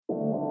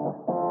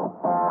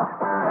Hi,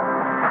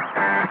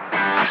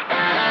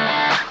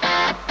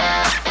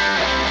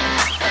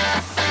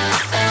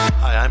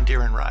 I'm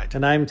Darren Ride.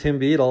 And I'm Tim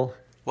Beadle.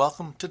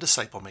 Welcome to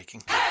Disciple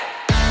Making.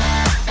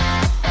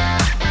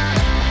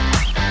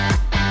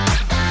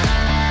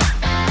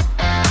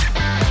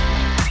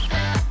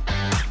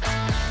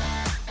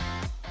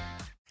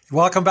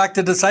 Welcome back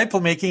to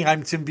Disciple Making.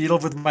 I'm Tim Beadle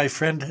with my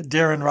friend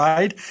Darren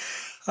Ride.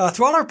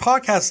 Throughout our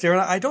podcast,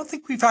 Darren, I don't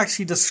think we've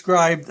actually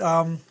described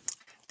the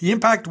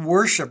impact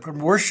worship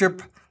and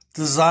worship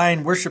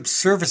design, worship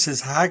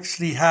services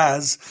actually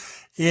has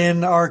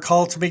in our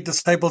call to make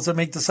disciples that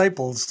make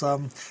disciples.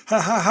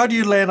 How do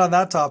you land on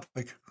that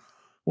topic?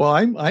 Well,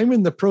 I'm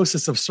in the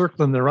process of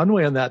circling the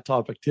runway on that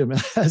topic, Tim.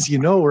 As you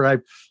know, where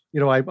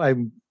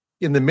I'm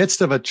in the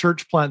midst of a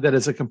church plant that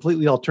is a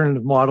completely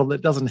alternative model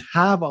that doesn't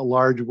have a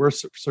large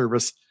worship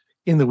service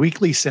in the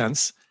weekly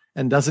sense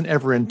and doesn't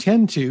ever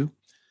intend to.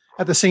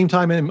 At the same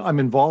time, I'm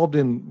involved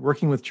in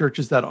working with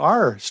churches that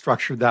are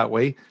structured that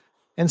way.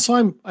 And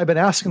so I've been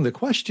asking the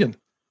question,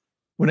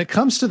 when it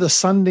comes to the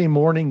Sunday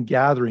morning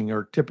gathering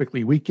or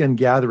typically weekend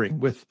gathering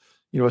with,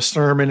 a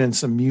sermon and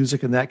some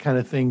music and that kind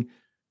of thing,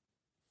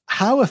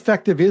 how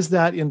effective is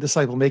that in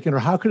disciple making, or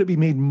how could it be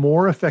made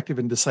more effective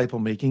in disciple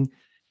making?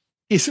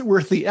 Is it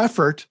worth the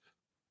effort,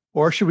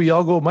 or should we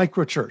all go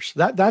micro church?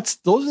 Those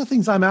are the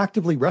things I'm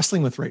actively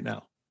wrestling with right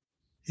now.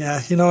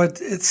 Yeah,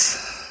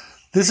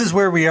 this is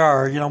where we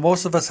are.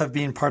 Most of us have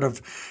been part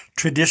of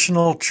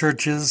traditional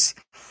churches,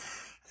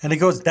 and it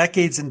goes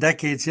decades and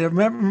decades.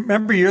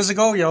 Remember years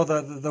ago,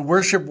 the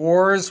worship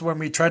wars when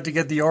we tried to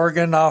get the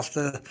organ off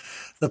the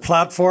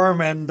platform,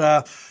 and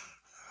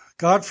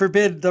God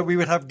forbid that we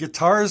would have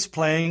guitars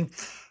playing.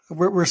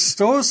 We're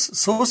so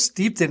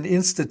steeped in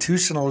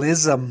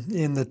institutionalism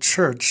in the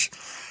church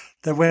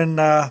that when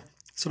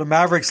sort of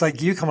mavericks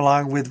like you come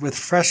along with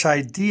fresh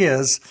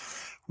ideas,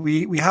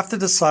 we have to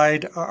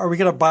decide, are we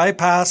going to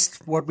bypass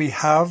what we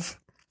have,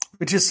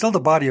 which is still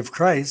the body of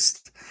Christ,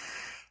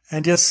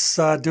 and just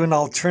do an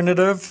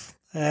alternative?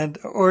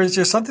 Or is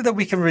there something that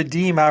we can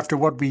redeem after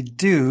what we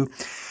do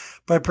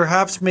by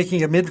perhaps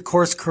making a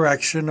mid-course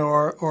correction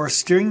or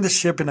steering the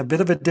ship in a bit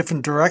of a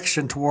different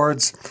direction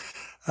towards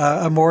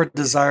a more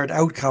desired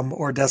outcome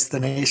or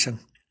destination?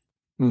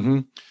 Mm-hmm.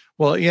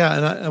 Well,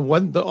 yeah,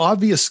 and the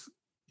obvious,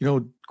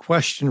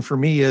 question for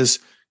me is,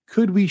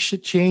 could we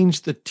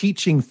change the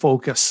teaching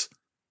focus?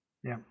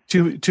 Yeah.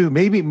 To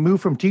maybe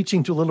move from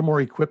teaching to a little more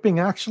equipping,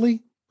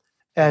 actually,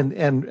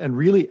 and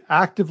really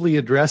actively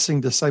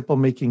addressing disciple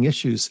making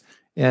issues,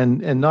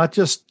 and not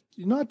just.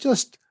 And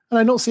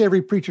I don't say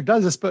every preacher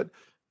does this, but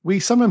we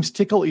sometimes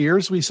tickle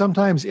ears. We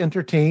sometimes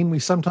entertain. We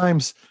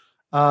sometimes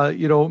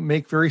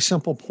make very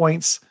simple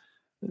points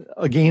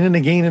again and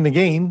again and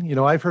again.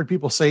 I've heard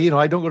people say,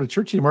 I don't go to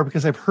church anymore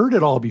because I've heard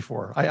it all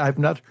before. I've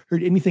not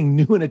heard anything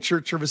new in a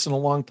church service in a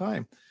long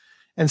time.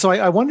 And so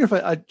I wonder if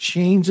a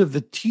change of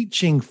the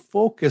teaching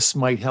focus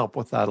might help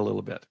with that a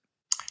little bit.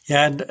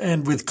 Yeah,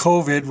 and with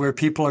COVID, where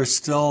people are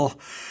still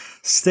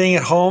staying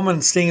at home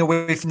and staying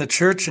away from the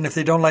church, and if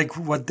they don't like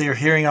what they're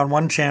hearing on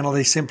one channel,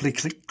 they simply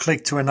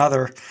click to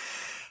another.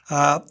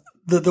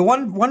 The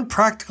one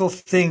practical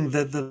thing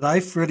that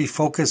I've really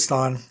focused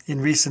on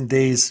in recent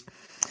days,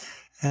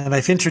 and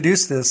I've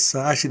introduced this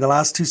actually the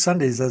last 2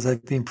 Sundays as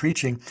I've been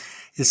preaching,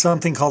 is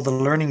something called the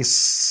Learning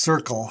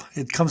Circle.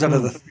 It comes out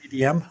of the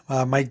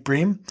 3DM, Mike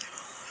Bream.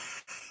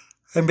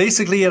 And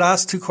basically it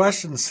asks 2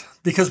 questions,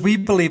 because we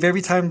believe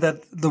every time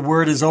that the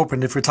word is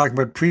opened, if we're talking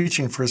about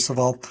preaching, first of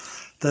all,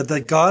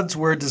 that God's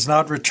word does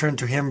not return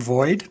to him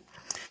void.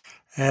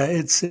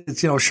 It's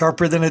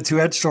sharper than a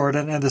 2-edged sword,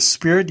 and the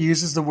Spirit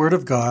uses the Word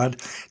of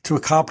God to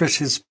accomplish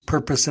His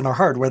purpose in our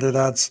heart, whether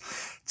that's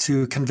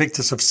to convict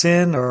us of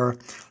sin or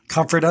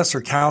comfort us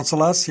or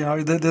counsel us.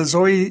 There's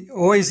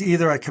always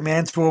either a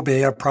command to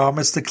obey, a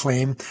promise to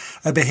claim,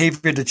 a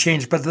behavior to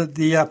change. But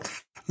the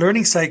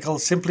learning cycle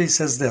simply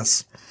says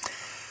this: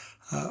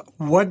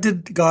 what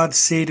did God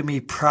say to me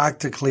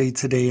practically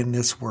today in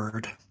this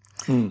Word?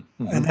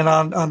 Mm-hmm. And then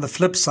on the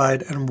flip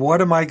side, and what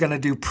am I going to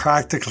do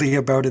practically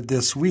about it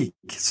this week?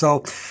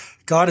 So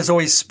God is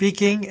always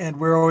speaking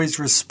and we're always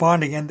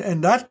responding.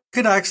 And that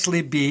could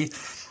actually be,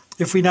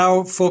 if we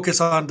now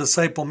focus on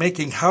disciple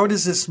making, how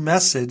does this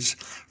message,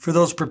 for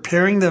those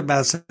preparing the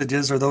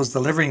messages or those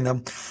delivering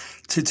them,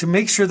 to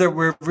make sure that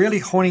we're really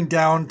honing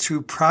down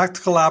to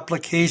practical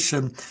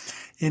application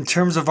in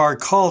terms of our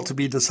call to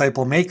be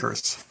disciple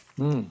makers?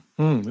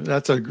 Mm-hmm.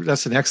 That's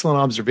an excellent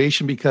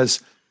observation,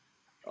 because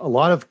a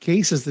lot of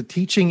cases, the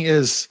teaching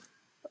is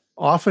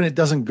often it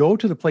doesn't go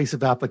to the place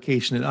of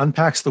application. It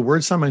unpacks the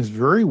word sometimes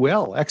very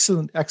well,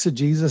 excellent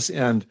exegesis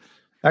and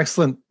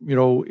excellent,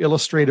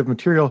 illustrative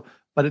material,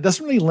 but it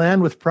doesn't really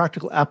land with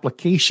practical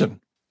application.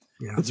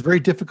 Yeah. It's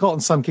very difficult in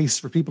some cases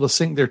for people to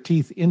sink their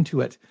teeth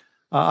into it.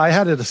 I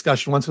had a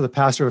discussion once with a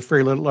pastor of a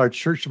fairly large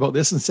church about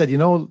this and said,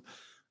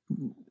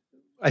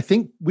 I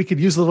think we could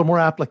use a little more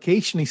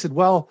application. He said,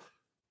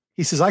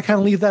 I kind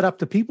of leave that up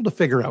to people to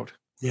figure out.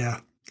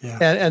 Yeah. Yeah.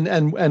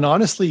 And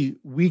honestly,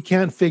 we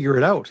can't figure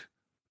it out.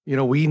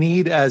 We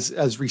need,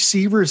 as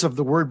receivers of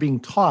the word being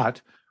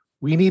taught,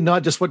 we need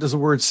not just what does the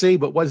word say,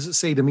 but what does it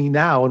say to me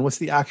now, and what's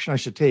the action I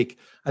should take?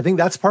 I think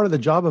that's part of the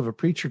job of a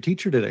preacher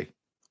teacher today.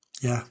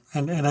 Yeah,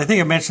 and I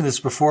think I mentioned this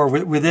before.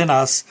 Within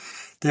us,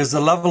 there's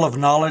the level of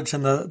knowledge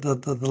and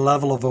the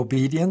level of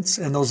obedience,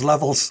 and those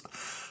levels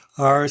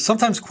are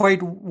sometimes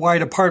quite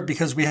wide apart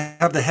because we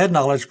have the head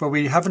knowledge, but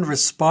we haven't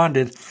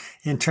responded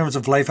in terms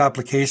of life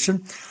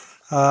application.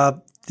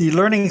 The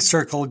learning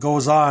circle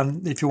goes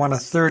on, if you want a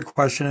third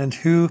question, and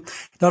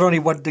not only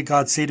what did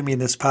God say to me in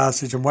this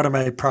passage and what am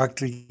I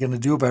practically going to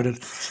do about it,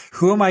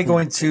 who am I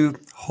going to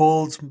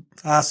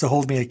ask to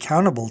hold me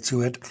accountable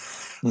to it?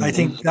 Mm-hmm. I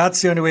think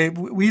that's the only way.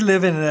 We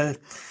live in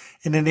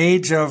an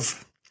age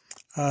of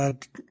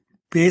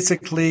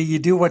basically you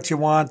do what you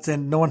want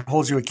and no one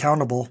holds you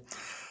accountable.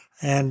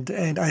 And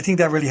I think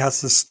that really has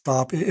to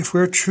stop. If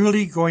we're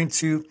truly going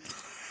to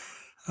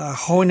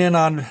hone in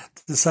on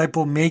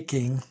disciple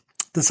making,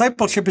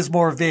 discipleship is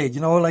more vague,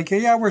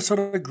 we're sort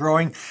of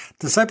growing.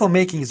 Disciple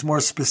making is more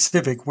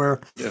specific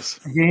where,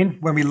 yes, again,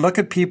 when we look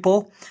at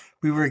people,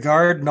 we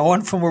regard no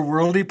one from a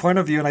worldly point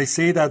of view. And I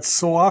say that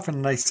so often.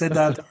 And I said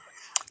that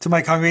to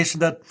my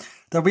congregation that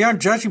we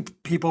aren't judging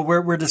people.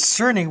 We're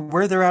discerning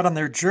where they're at on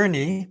their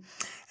journey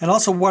and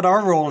also what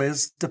our role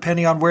is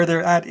depending on where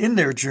they're at in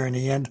their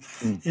journey. And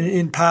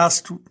in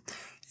past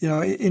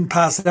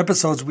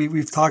episodes,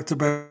 we've talked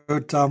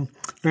about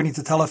learning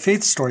to tell a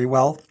faith story.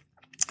 Well,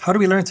 how do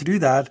we learn to do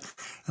that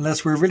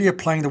unless we're really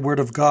applying the Word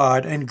of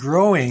God and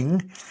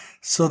growing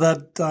so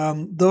that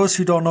those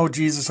who don't know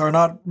Jesus are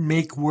not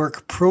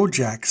make-work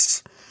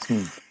projects?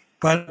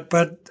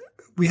 But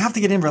we have to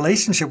get in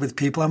relationship with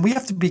people and we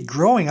have to be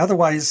growing.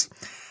 Otherwise,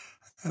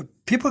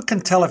 people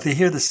can tell if they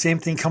hear the same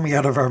thing coming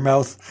out of our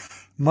mouth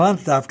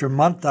month after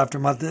month after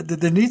month.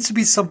 There needs to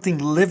be something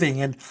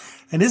living. And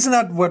isn't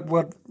that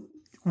what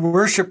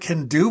worship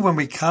can do when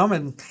we come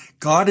and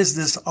God is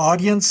this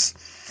audience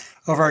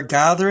of our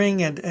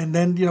gathering, and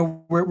then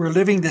we're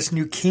living this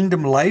new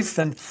kingdom life,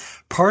 and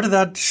part of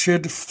that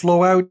should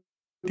flow out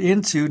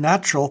into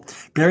natural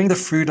bearing the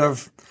fruit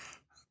of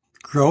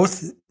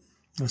growth,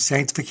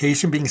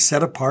 sanctification, being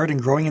set apart and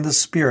growing in the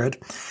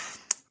Spirit.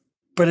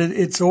 But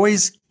it's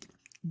always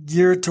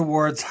geared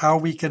towards how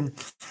we can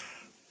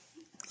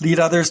lead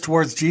others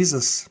towards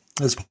Jesus,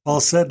 as Paul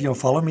said.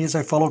 Follow me as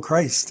I follow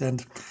Christ.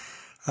 And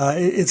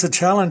it's a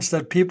challenge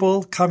that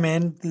people come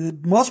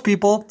in. Most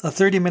people, a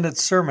 30-minute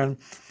sermon.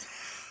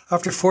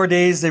 After 4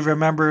 days, they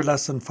remember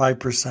less than 5%.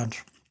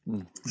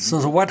 Mm-hmm.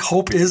 So what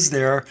hope is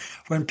there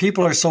when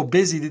people are so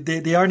busy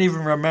that they aren't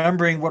even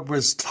remembering what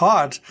was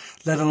taught,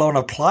 let alone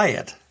apply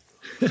it?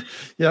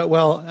 Yeah,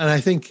 well, and I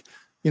think,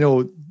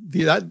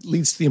 that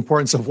leads to the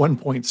importance of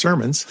 1-point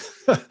sermons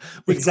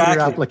with exactly.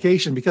 Clear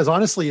application. Because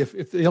honestly,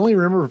 if they only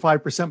remember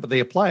 5%, but they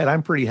apply it,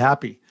 I'm pretty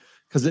happy.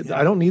 Because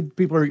I don't need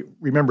people to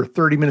remember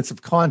 30 minutes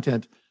of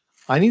content.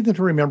 I need them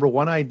to remember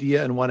one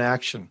idea and one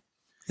action.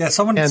 Yeah,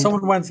 someone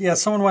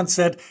once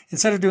said,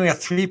 instead of doing a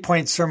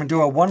 3-point sermon,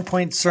 do a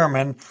 1-point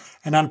sermon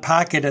and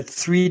unpack it at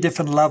 3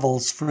 different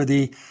levels for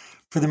the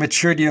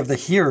maturity of the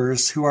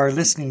hearers who are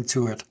listening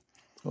to it.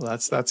 Well,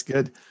 that's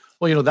good.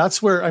 Well,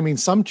 that's where,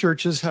 some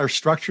churches are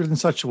structured in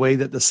such a way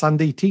that the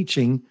Sunday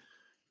teaching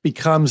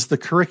becomes the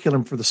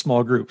curriculum for the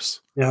small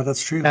groups. Yeah,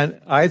 that's true.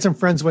 And I had some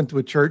friends who went to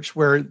a church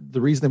where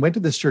the reason they went to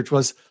this church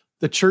was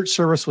the church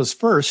service was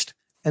first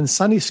and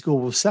Sunday school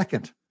was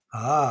second.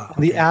 Okay.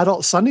 The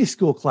adult Sunday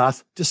school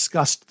class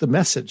discussed the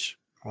message.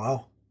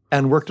 Wow.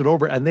 And worked it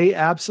over. And they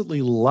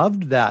absolutely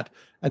loved that.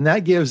 And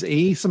that gives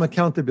some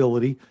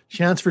accountability,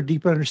 chance for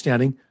deeper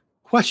understanding,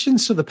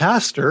 questions to the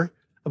pastor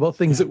about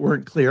things that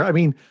weren't clear.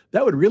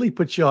 That would really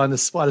put you on the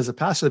spot as a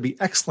pastor. That'd be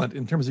excellent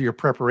in terms of your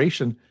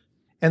preparation.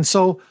 And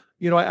so,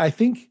 I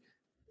think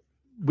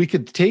we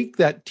could take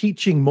that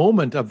teaching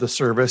moment of the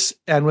service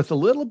and with a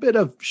little bit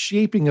of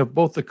shaping of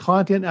both the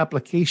content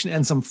application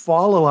and some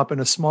follow-up in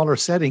a smaller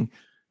setting,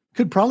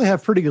 could probably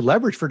have pretty good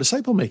leverage for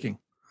disciple making.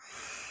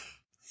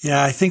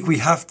 Yeah, I think we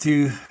have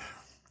to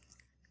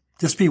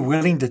just be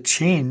willing to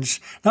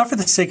change, not for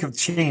the sake of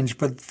change,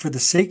 but for the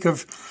sake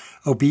of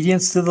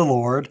obedience to the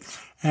Lord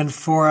and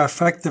for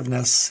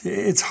effectiveness.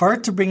 It's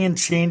hard to bring in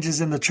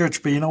changes in the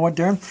church, but you know what,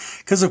 Darren?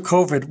 Because of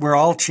COVID, we're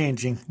all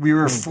changing. We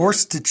were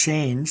forced to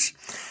change.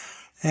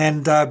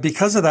 And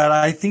because of that,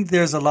 I think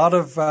there's a lot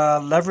of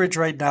leverage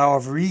right now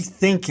of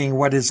rethinking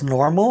what is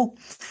normal.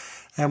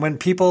 And when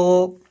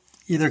people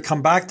either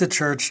come back to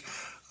church,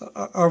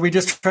 are we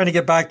just trying to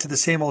get back to the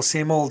same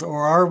old,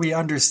 or are we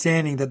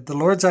understanding that the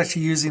Lord's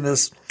actually using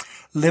this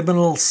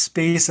liminal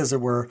space, as it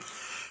were,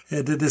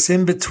 this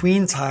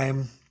in-between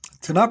time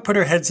to not put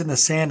our heads in the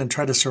sand and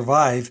try to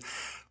survive,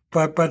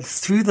 but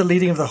through the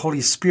leading of the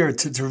Holy Spirit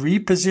to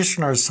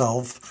reposition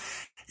ourselves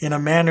in a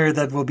manner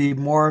that will be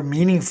more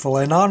meaningful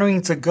and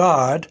honoring to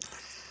God.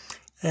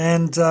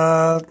 And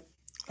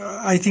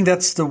I think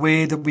that's the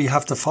way that we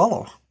have to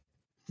follow.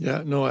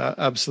 Yeah, no,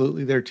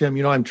 absolutely there, Tim.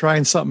 I'm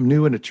trying something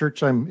new in a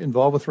church I'm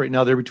involved with right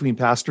now. They're between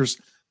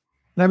pastors.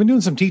 And I've been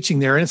doing some teaching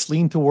there, and it's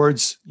leaned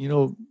towards,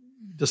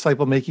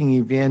 disciple making,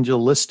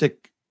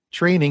 evangelistic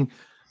training.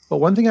 But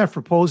one thing I've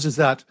proposed is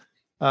that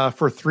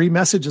for 3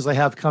 messages I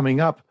have coming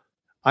up,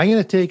 I'm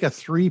going to take a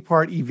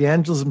 3-part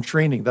evangelism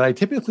training that I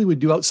typically would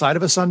do outside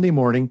of a Sunday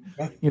morning,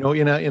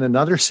 in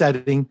another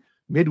setting,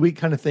 midweek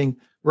kind of thing.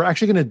 We're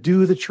actually going to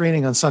do the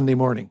training on Sunday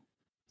morning.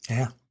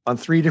 Yeah. On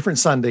 3 different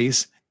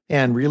Sundays,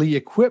 and really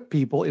equip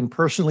people in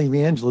personal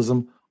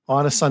evangelism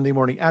on a Sunday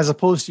morning, as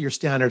opposed to your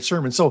standard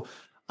sermon. So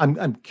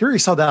I'm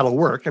curious how that'll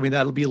work. I mean,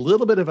 that'll be a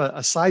little bit of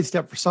a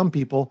sidestep for some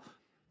people,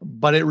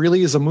 but it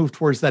really is a move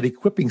towards that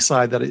equipping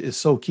side that is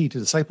so key to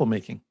disciple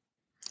making.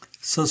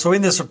 So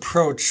in this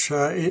approach,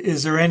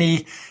 is there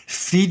any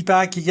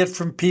feedback you get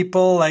from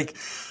people? Like,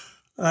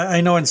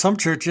 I know in some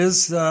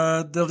churches,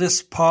 they'll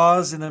just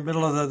pause in the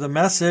middle of the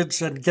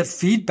message and get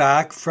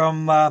feedback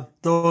from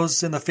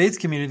those in the faith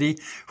community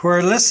who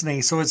are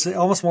listening. So it's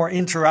almost more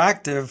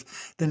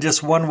interactive than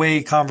just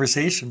one-way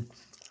conversation.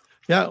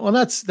 Yeah, well,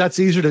 that's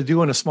easier to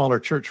do in a smaller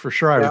church for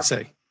sure, I would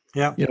say.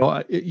 Yeah.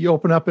 You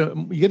open up,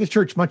 you get a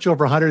church much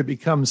over 100, it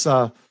becomes,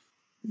 kind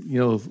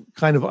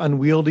of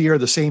unwieldy, or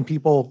the same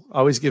people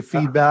always give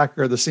feedback,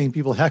 or the same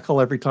people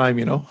heckle every time,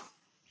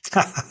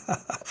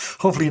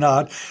 Hopefully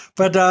not.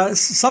 But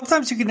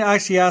sometimes you can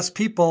actually ask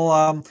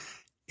people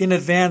in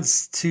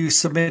advance to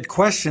submit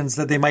questions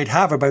that they might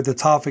have about the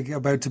topic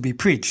about to be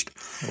preached.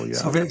 Oh, yeah.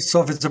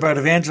 So if it's about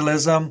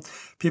evangelism,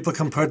 people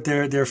can put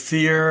their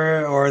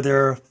fear or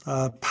their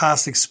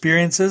past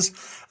experiences.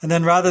 And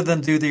then rather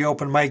than do the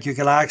open mic, you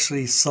can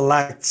actually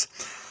select,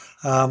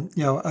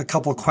 a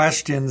couple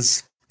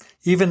questions,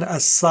 even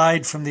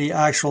aside from the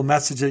actual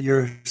message that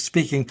you're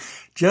speaking,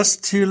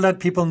 just to let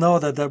people know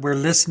that we're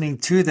listening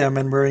to them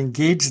and we're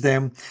engaged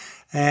them.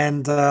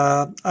 And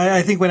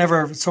I think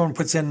whenever someone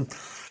puts in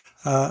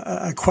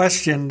a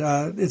question,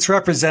 it's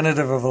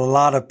representative of a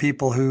lot of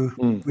people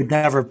who would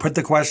never put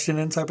the question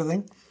in, type of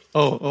thing.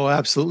 Oh,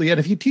 absolutely. And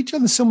if you teach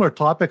on the similar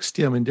topics,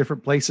 Tim, in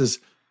different places,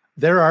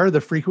 there are the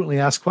frequently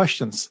asked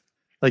questions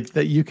like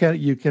that. You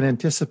can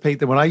anticipate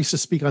that. When I used to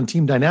speak on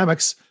team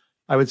dynamics,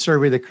 I would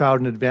survey the crowd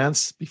in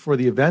advance before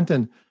the event,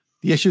 and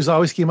the issues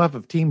always came up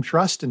of team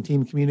trust and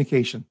team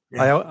communication.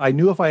 Yeah. I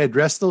knew if I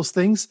addressed those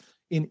things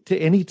to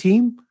any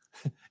team,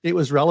 it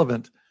was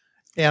relevant.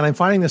 And I'm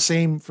finding the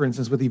same, for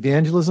instance, with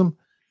evangelism.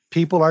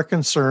 People are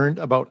concerned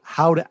about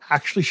how to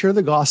actually share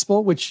the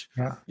gospel, which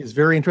is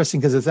very interesting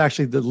because it's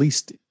actually the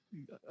least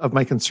of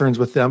my concerns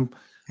with them.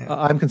 Yeah.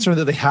 I'm concerned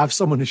that they have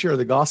someone to share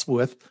the gospel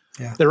with.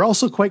 Yeah. They're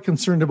also quite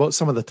concerned about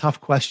some of the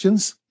tough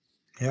questions.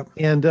 Yep.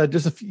 And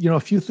just a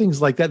few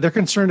things like that. They're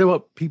concerned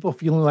about people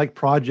feeling like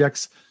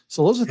projects.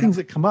 So those are things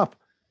that come up.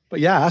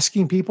 But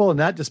asking people, and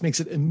that just makes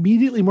it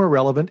immediately more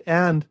relevant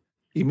and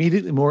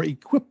immediately more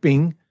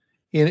equipping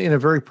in a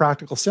very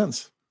practical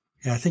sense.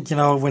 Yeah, I think,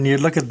 when you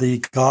look at the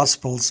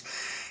Gospels,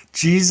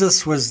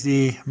 Jesus was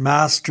the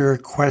master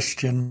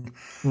question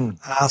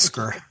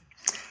asker.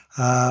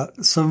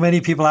 So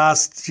many people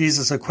asked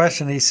Jesus a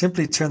question. He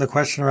simply turned the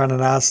question around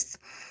and asked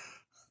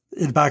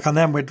it back on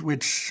them,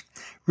 which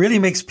really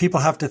makes people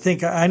have to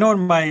think. I know in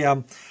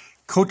my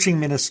coaching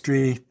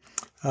ministry,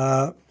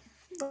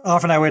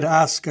 often I would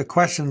ask a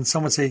question.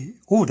 Someone would say,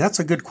 "Oh, that's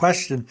a good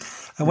question."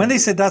 And when they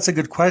said that's a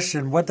good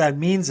question, what that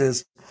means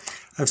is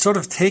I've sort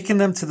of taken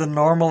them to the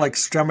normal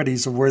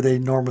extremities of where they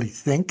normally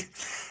think,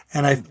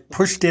 and I've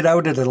pushed it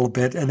out a little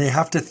bit, and they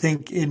have to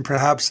think in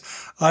perhaps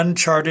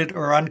uncharted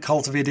or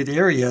uncultivated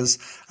areas.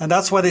 And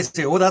that's why they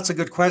say, "Oh, that's a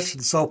good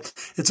question." So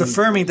it's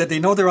affirming that they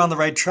know they're on the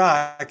right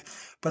track,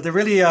 but they're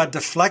really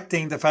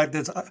deflecting the fact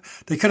that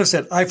they could have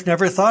said, "I've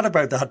never thought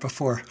about that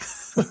before."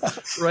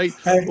 Right.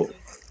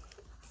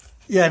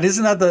 Yeah, and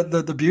isn't that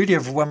the beauty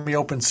of when we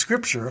open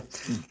Scripture,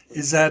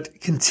 is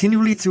that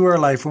continually through our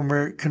life, when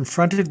we're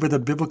confronted with a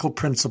biblical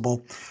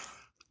principle,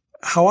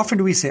 how often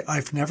do we say,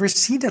 "I've never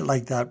seen it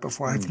like that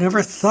before. I've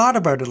never thought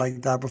about it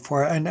like that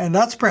before." And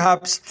that's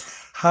perhaps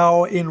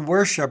how in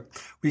worship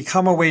we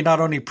come away not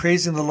only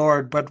praising the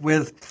Lord, but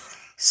with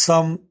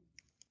some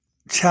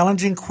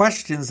challenging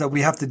questions that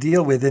we have to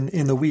deal with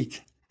in the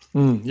week.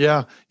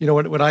 Yeah.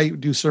 When I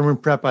do sermon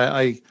prep,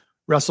 I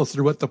wrestle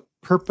through what the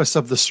purpose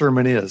of the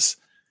sermon is.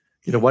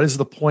 What is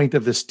the point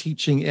of this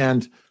teaching?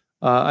 And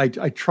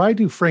I try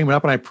to frame it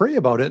up, and I pray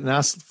about it and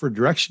ask for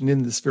direction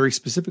in this very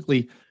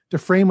specifically, to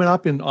frame it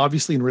up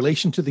obviously in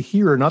relation to the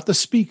hearer, not the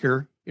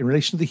speaker, in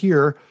relation to the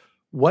hearer.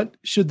 What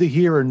should the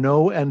hearer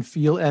know and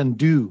feel and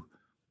do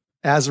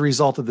as a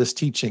result of this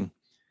teaching?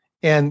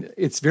 And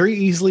it's very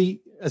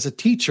easily, as a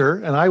teacher,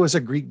 and I was a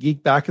Greek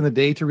geek back in the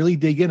day, to really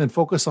dig in and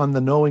focus on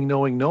the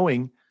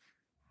knowing.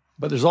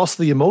 But there's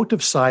also the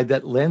emotive side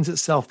that lends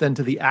itself then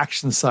to the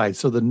action side.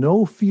 So the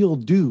know, feel,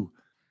 do,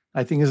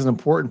 I think, is an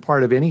important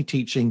part of any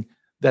teaching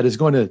that is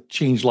going to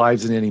change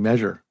lives in any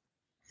measure.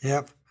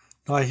 Yep.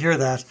 No, I hear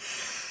that.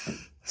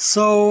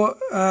 So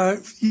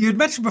you had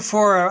mentioned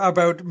before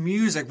about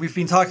music. We've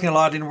been talking a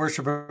lot in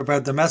worship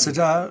about the message.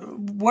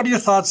 What are your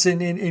thoughts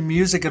in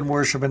music and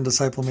worship and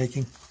disciple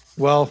making?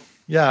 Well,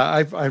 yeah,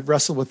 I've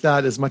wrestled with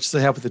that as much as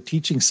I have with the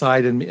teaching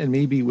side, and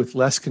maybe with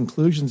less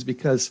conclusions,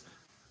 because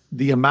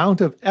the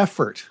amount of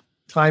effort,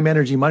 time,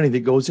 energy, money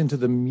that goes into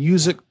the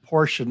music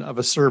portion of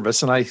a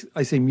service, and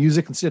I say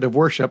music instead of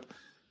worship,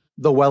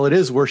 though while it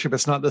is worship,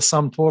 it's not the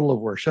sum total of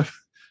worship.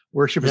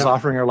 Worship is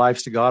offering our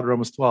lives to God,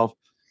 Romans 12.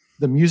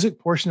 The music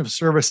portion of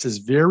service is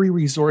very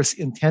resource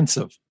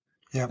intensive.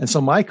 Yeah. And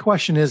so my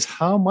question is,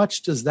 how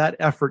much does that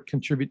effort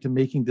contribute to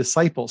making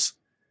disciples?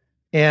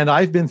 And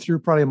I've been through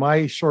probably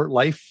my short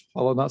life,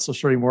 although not so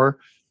short anymore,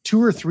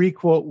 2 or 3,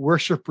 quote,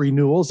 worship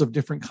renewals of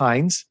different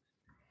kinds.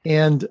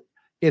 And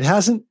it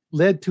hasn't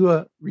led to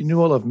a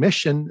renewal of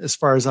mission, as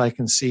far as I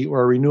can see,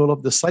 or a renewal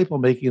of disciple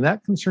making. And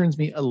that concerns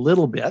me a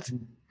little bit.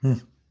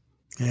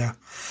 Yeah.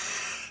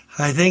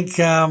 I think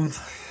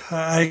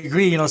I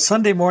agree.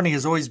 Sunday morning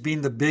has always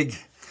been the big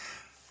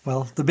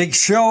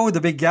show, the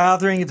big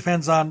gathering. It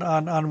depends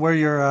on where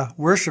you're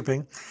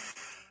worshiping.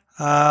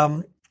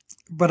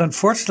 But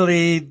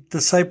unfortunately,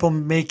 disciple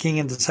making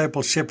and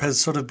discipleship has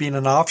sort of been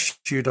an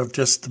offshoot of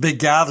just the big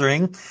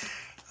gathering.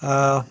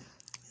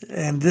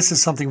 And this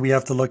is something we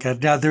have to look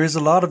at. Now, there is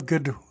a lot of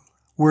good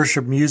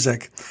worship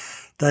music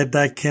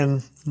that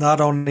can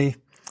not only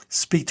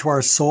speak to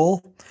our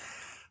soul,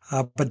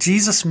 but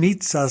Jesus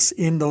meets us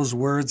in those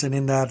words and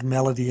in that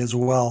melody as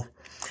well.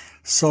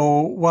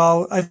 So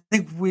while I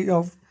think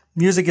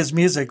music is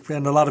music,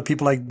 and a lot of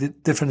people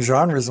like different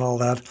genres and all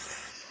that,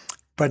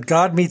 but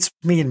God meets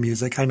me in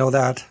music. I know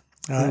that.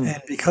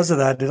 And because of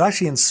that, it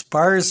actually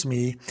inspires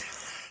me.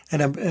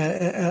 And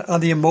on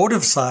the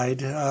emotive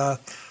side,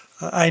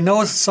 I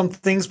know some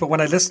things, but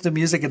when I listen to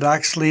music, it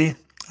actually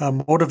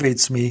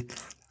motivates me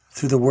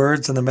through the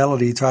words and the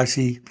melody to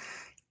actually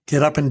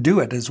get up and do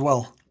it as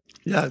well.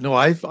 Yeah, no,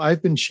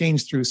 I've been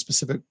changed through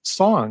specific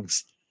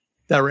songs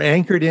that were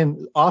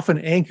often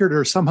anchored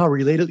or somehow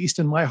related, at least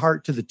in my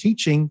heart, to the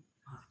teaching.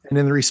 And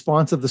in the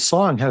response of the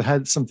song have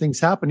had some things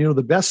happen.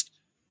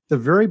 The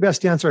very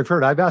best answer I've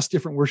heard, I've asked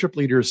different worship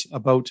leaders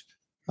about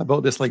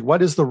this, like,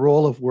 what is the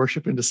role of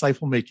worship in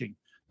disciple making?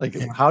 Like,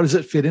 how does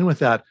it fit in with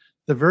that?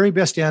 The very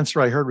best answer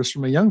I heard was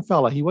from a young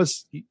fella. He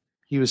was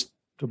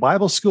to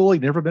Bible school.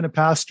 He'd never been a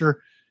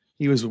pastor.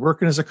 He was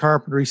working as a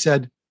carpenter. He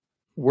said,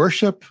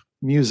 worship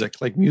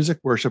music, like music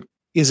worship,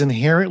 is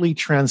inherently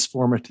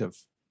transformative.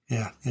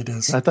 Yeah, it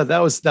is. And I thought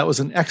that was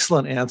an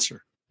excellent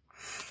answer.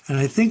 And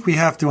I think we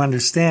have to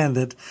understand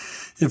that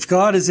if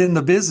God is in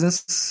the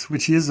business,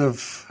 which he is,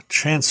 of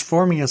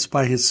transforming us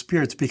by his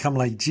Spirit to become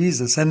like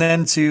Jesus, and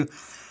then to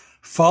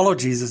follow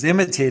Jesus,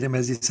 imitate him,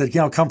 as he said,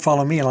 come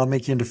follow me and I'll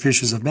make you into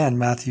fishers of men,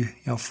 Matthew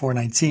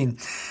 4:19,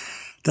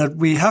 that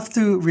we have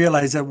to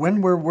realize that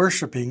when we're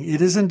worshiping,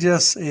 it isn't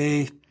just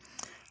a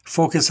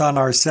focus on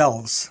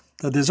ourselves,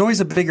 that there's always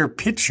a bigger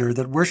picture,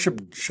 that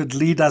worship should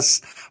lead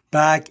us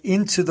back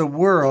into the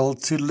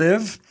world to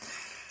live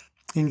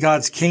in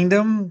God's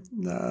kingdom,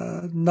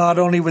 not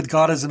only with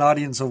God as an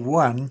audience of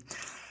one,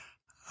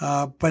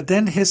 but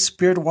then his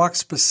Spirit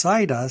walks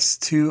beside us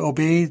to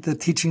obey the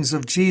teachings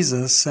of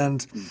Jesus.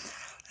 And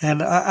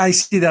I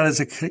see that as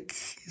a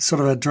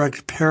sort of a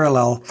direct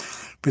parallel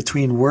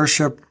between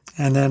worship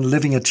and then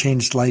living a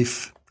changed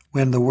life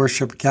when the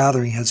worship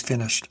gathering has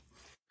finished.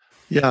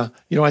 Yeah.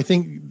 I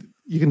think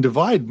you can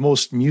divide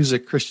most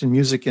music, Christian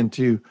music,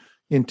 into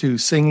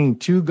singing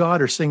to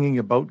God or singing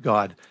about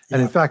God.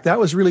 And in fact, that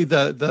was really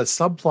the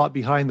subplot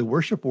behind the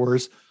worship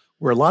wars,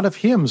 where a lot of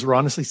hymns were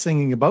honestly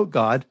singing about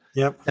God.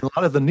 Yep. And a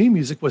lot of the new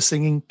music was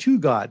singing to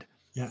God.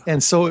 Yeah.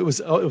 And so it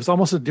was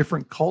almost a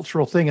different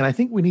cultural thing. And I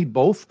think we need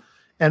both.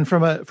 And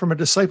from a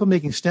disciple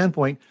making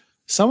standpoint,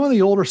 some of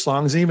the older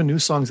songs, even new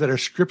songs that are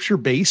scripture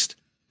based,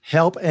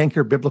 help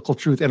anchor biblical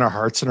truth in our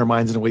hearts and our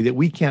minds in a way that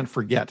we can't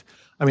forget.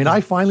 I mean,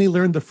 I finally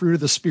learned the fruit of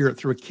the Spirit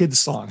through a kid's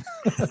song.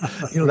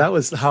 That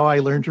was how I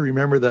learned to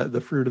remember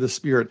the fruit of the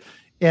Spirit.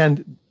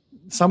 And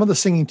some of the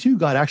singing to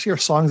God actually are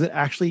songs that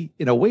actually,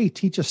 in a way,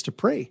 teach us to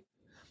pray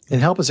and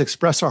help us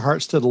express our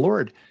hearts to the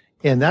Lord.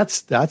 And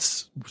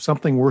that's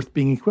something worth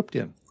being equipped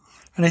in.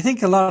 And I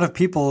think a lot of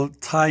people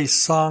tie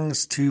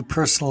songs to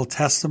personal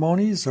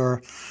testimonies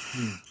or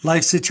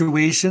life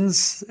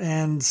situations.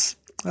 And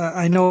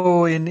I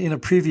know in a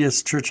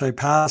previous church I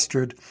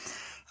pastored,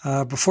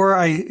 before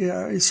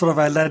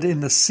I led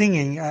in the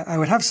singing, I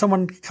would have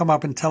someone come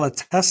up and tell a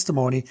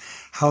testimony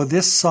how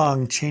this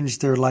song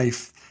changed their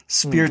life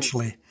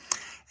spiritually.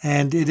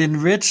 And it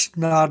enriched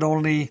not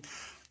only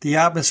the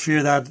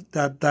atmosphere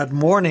that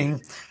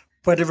morning,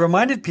 but it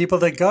reminded people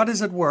that God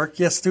is at work,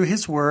 yes, through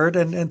his word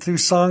and through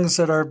songs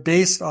that are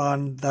based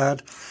on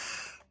that.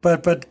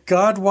 But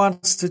God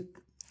wants to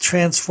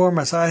transform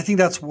us. I think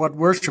that's what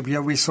worship,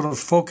 we sort of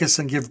focus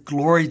and give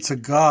glory to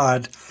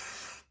God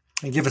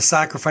and give a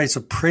sacrifice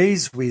of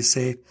praise, we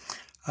say,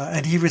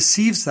 and he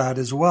receives that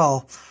as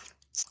well.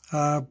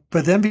 But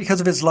then because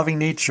of his loving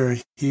nature,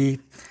 he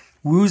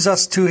woos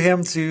us to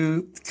him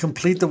to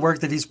complete the work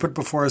that he's put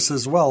before us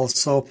as well.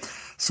 So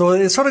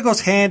it sort of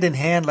goes hand in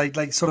hand,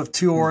 like sort of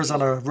two oars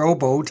on a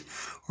rowboat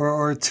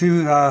or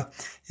two,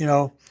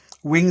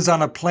 wings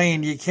on a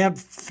plane. You can't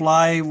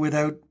fly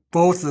without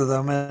both of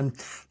them. And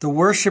the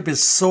worship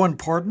is so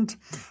important.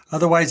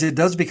 Otherwise, it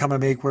does become a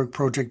make-work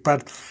project.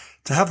 But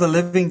to have the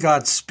living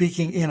God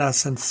speaking in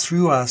us and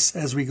through us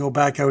as we go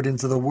back out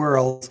into the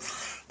world,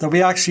 that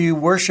we actually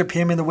worship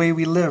him in the way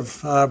we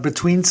live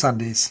between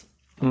Sundays.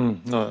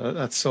 No,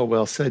 that's so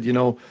well said.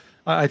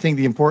 I think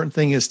the important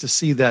thing is to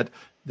see that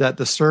that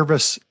the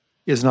service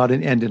is not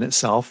an end in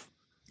itself.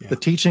 Yeah. The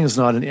teaching is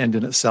not an end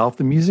in itself.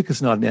 The music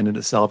is not an end in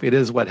itself. It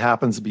is what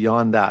happens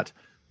beyond that,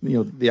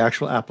 the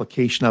actual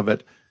application of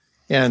it.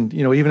 And,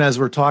 even as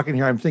we're talking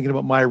here, I'm thinking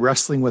about my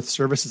wrestling with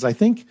services. I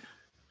think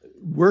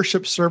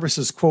worship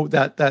services, quote,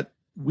 that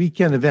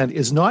weekend event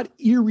is not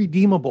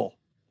irredeemable.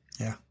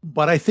 Yeah.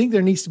 But I think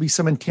there needs to be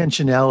some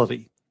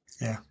intentionality.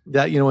 Yeah.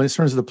 That, in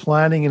terms of the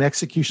planning and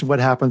execution of what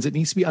happens, it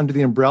needs to be under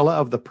the umbrella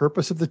of the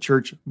purpose of the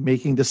church,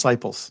 making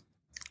disciples.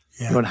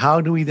 Yeah. And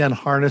how do we then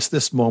harness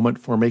this moment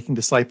for making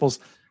disciples?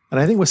 And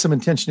I think with some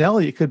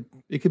intentionality,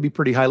 it could be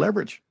pretty high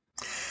leverage.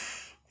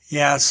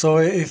 Yeah. So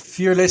if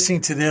you're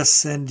listening to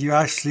this and you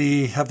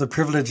actually have the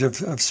privilege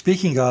of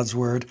speaking God's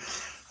word,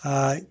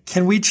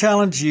 can we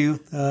challenge you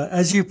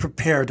as you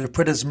prepare to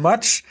put as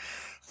much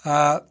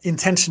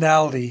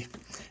intentionality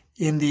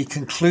in the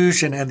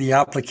conclusion and the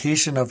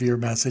application of your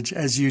message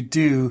as you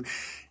do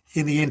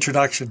in the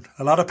introduction?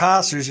 A lot of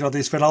pastors,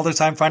 they spend all their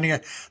time finding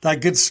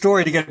that good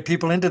story to get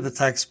people into the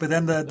text, but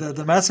then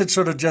the message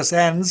sort of just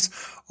ends,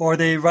 or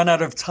they run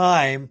out of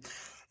time.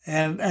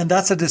 And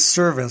that's a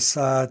disservice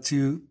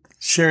to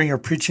sharing or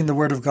preaching the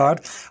word of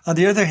God. On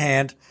the other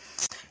hand,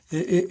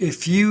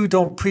 if you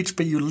don't preach,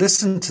 but you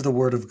listen to the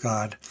word of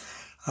God,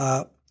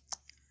 I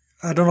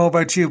don't know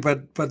about you,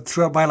 but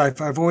throughout my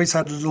life, I've always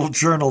had a little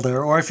journal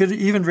there, or I've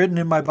even written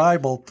in my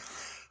Bible,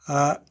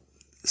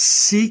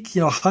 seek,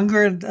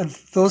 hunger and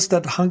those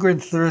that hunger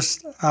and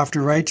thirst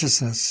after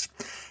righteousness.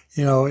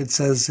 It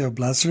says,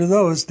 blessed are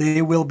those,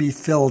 they will be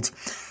filled.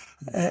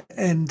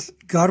 And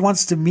God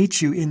wants to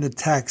meet you in the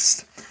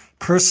text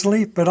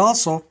personally, but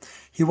also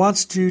he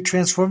wants to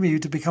transform you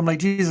to become like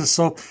Jesus.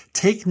 So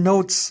take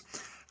notes,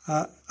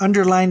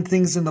 underline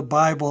things in the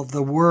Bible,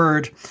 the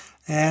word,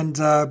 and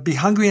be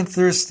hungry and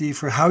thirsty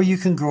for how you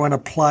can grow and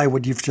apply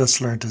what you've just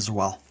learned as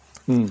well.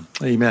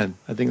 Amen.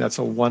 I think that's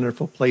a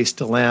wonderful place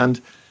to land.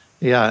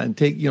 Yeah, and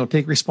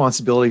take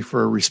responsibility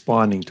for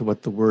responding to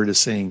what the word is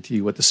saying to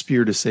you, what the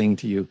Spirit is saying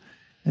to you,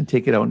 and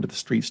take it out into the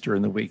streets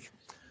during the week.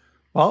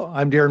 Well,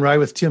 I'm Darren Rye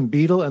with Tim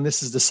Beadle, and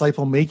this is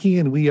Disciple Making,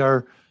 and we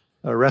are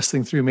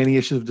wrestling through many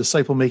issues of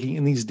disciple making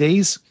in these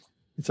days.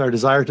 It's our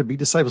desire to be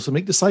disciples, so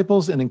make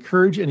disciples and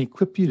encourage and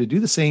equip you to do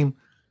the same.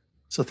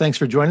 So thanks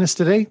for joining us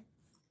today,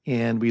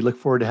 and we look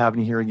forward to having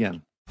you here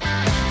again.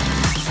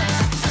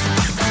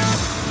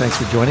 Thanks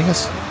for joining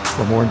us.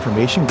 For more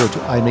information, go to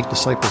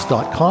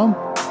imakedisciples.com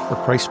or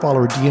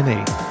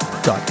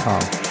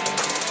ChristFollowerDNA.com.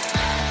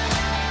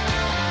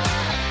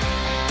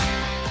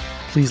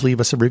 Please leave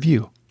us a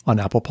review on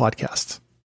Apple Podcasts.